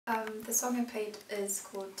The song I played is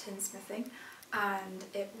called Tinsmithing, and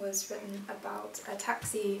it was written about a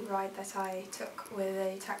taxi ride that I took with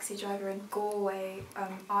a taxi driver in Galway,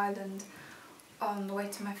 Ireland, on the way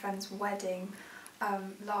to my friend's wedding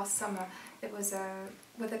last summer. It was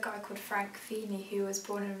with a guy called Frank Feeney, who was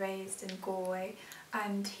born and raised in Galway,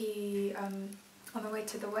 and he, on the way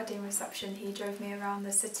to the wedding reception, he drove me around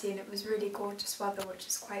the city, and it was really gorgeous weather, which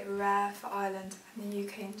is quite rare for Ireland and the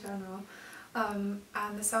UK in general. And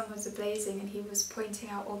the sun was ablazing, and he was pointing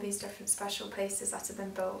out all these different special places that had been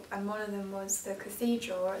built, and one of them was the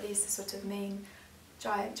cathedral, or at least the sort of main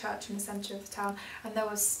giant church in the centre of the town, and there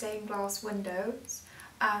was stained glass windows,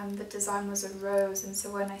 and the design was a rose. And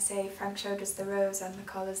so when I say Frank showed us the rose and the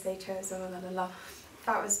colours they chose,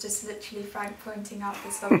 that was just literally Frank pointing out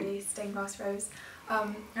this lovely stained glass rose.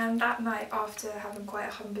 And that night, after having quite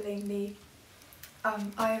a humblingly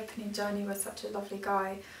eye-opening journey with such a lovely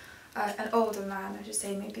guy, an older man, I should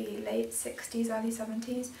say, maybe late 60s, early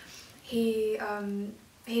 70s, he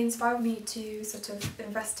inspired me to sort of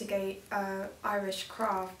investigate Irish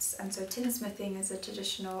crafts, and so tinsmithing is a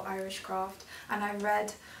traditional Irish craft, and I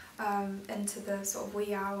read into the sort of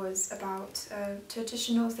wee hours about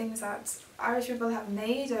traditional things that Irish people have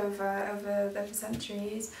made over the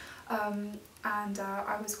centuries, and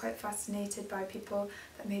I was quite fascinated by people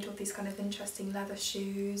that made all these kind of interesting leather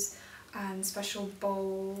shoes and special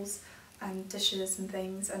bowls and dishes and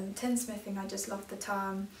things. And tinsmithing, I just love the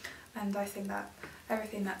term, and I think that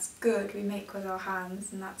everything that's good we make with our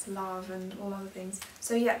hands, and that's love and all other things.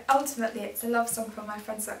 So yeah, ultimately it's a love song for my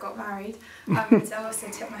friends that got married. But I also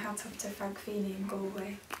tip my hat off to Frank Feeney in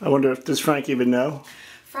Galway. I wonder if, does Frank even know?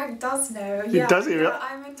 Frank does know. Yeah, does he? Yeah,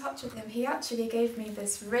 I'm in touch with him. He actually gave me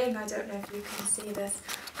this ring. I don't know if you can see this.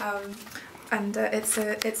 And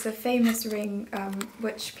it's a famous ring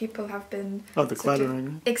which people have been... Oh, the claddagh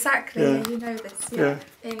ring. Exactly, yeah. You know this, yeah.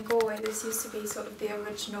 In Galway, this used to be sort of the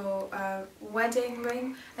original wedding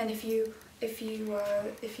ring, and if you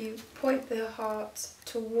point the heart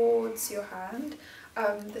towards your hand,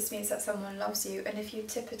 this means that someone loves you, and if you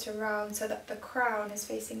tip it around so that the crown is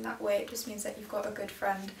facing that way, it just means that you've got a good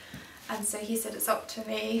friend. And so he said it's up to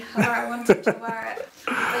me where I wanted to wear it.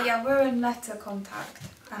 But yeah, we're in letter contact,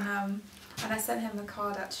 and I sent him a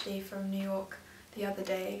card actually from New York the other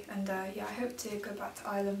day, and yeah, I hope to go back to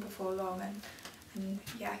Ireland before long, and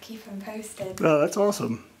yeah, keep him posted. Oh, that's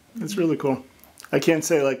awesome. That's really cool. I can't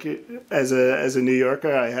say, like, as a New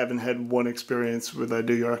Yorker, I haven't had one experience with a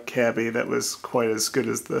New York cabbie that was quite as good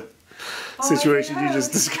as the situation you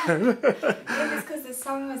just described. Maybe it's because the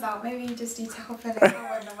sun was out. Maybe you just need to hop in a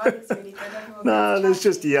car when the weather's really good. No, there's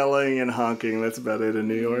just yelling and honking. That's about it in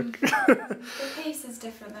New York. The pace is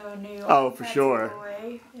different though in New York. Oh, for sure.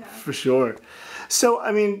 Yeah. For sure. So,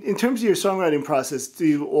 I mean, in terms of your songwriting process,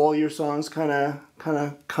 do all your songs kind of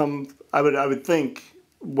come? I would think,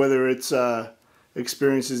 whether it's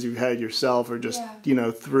experiences you've had yourself or just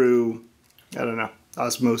through, I don't know,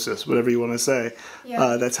 osmosis, whatever you want to say.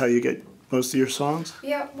 Yeah. That's how you get most of your songs?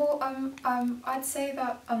 Yeah, well, I'd say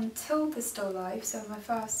that until The Still Life, so my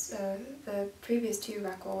first, the previous two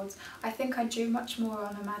records, I think I drew much more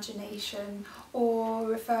on imagination, or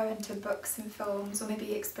referring to books and films, or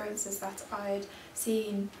maybe experiences that I'd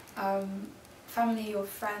seen, family or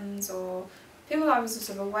friends or people I was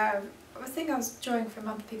sort of aware of. I think I was drawing from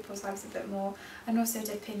other people's lives a bit more, and also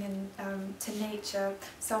dipping in to nature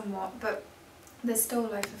somewhat, but The Still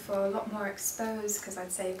Life I feel a lot more exposed, because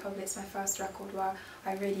I'd say probably it's my first record where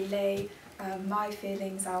I really lay my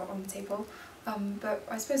feelings out on the table. But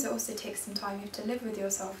I suppose it also takes some time. You have to live with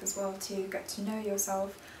yourself as well to get to know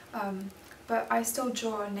yourself. But I still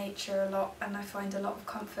draw on nature a lot, and I find a lot of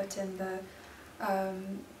comfort in the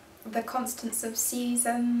constants of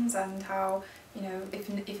seasons, and how, you know,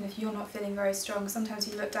 even if you're not feeling very strong, sometimes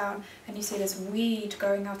you look down and you see this weed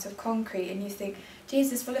growing out of concrete, and you think,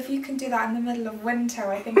 Jesus, well, if you can do that in the middle of winter,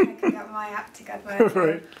 I think I can get my act together.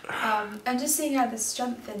 Right. And just seeing the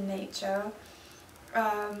strength in nature,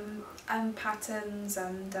 and patterns,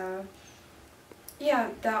 and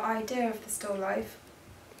yeah, the idea of the still life,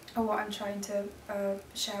 or what I'm trying to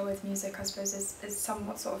share with music, I suppose, is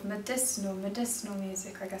somewhat sort of medicinal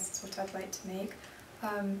music, I guess is what I'd like to make.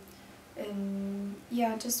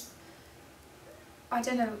 Yeah, just, I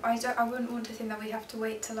don't know, I wouldn't want to think that we have to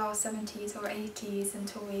wait till our 70s or 80s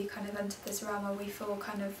until we kind of enter this realm where we feel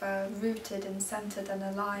kind of rooted and centred and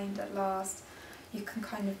aligned at last. You can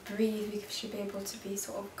kind of breathe, we should be able to be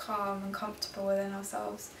sort of calm and comfortable within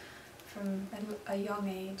ourselves from a young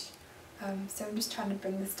age. So I'm just trying to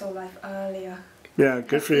bring the still life earlier. Yeah,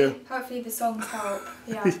 good for you. Hopefully the songs help.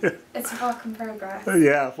 Yeah, it's a work in progress.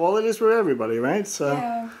 Yeah, well, it is for everybody, right? So.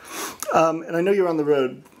 Yeah. And I know you're on the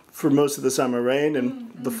road for most of the summer, right?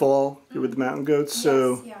 And the fall, you're with the Mountain Goats.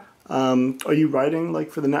 So, yes, yeah. are you writing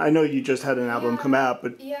like for the? I know you just had an album come out,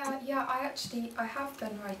 but Yeah. I have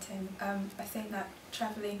been writing. I think that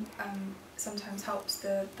traveling sometimes helps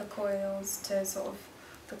the coils to sort of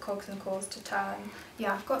the cogs and chords to turn.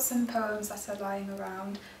 Yeah, I've got some poems that are lying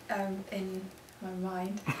around in my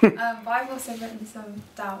mind, but I've also written some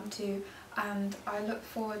down too. And I look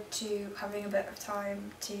forward to having a bit of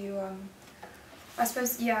time to, I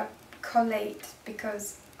suppose, yeah, collate,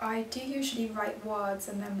 because I do usually write words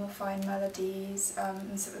and then we'll find melodies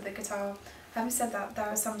and sit with the guitar. Having said that, there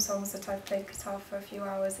are some songs that I've played guitar for a few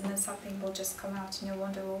hours and then something will just come out and you'll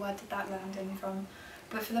wonder, well, where did that land in from?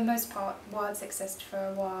 But for the most part, words exist for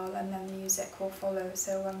a while and then music will follow.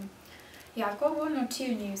 So yeah, I've got 1 or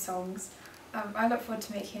 2 new songs. I look forward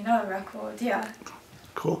to making another record, yeah.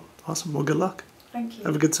 cool, awesome. Well, good luck. Thank you.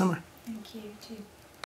 Have a good summer. Thank you, too.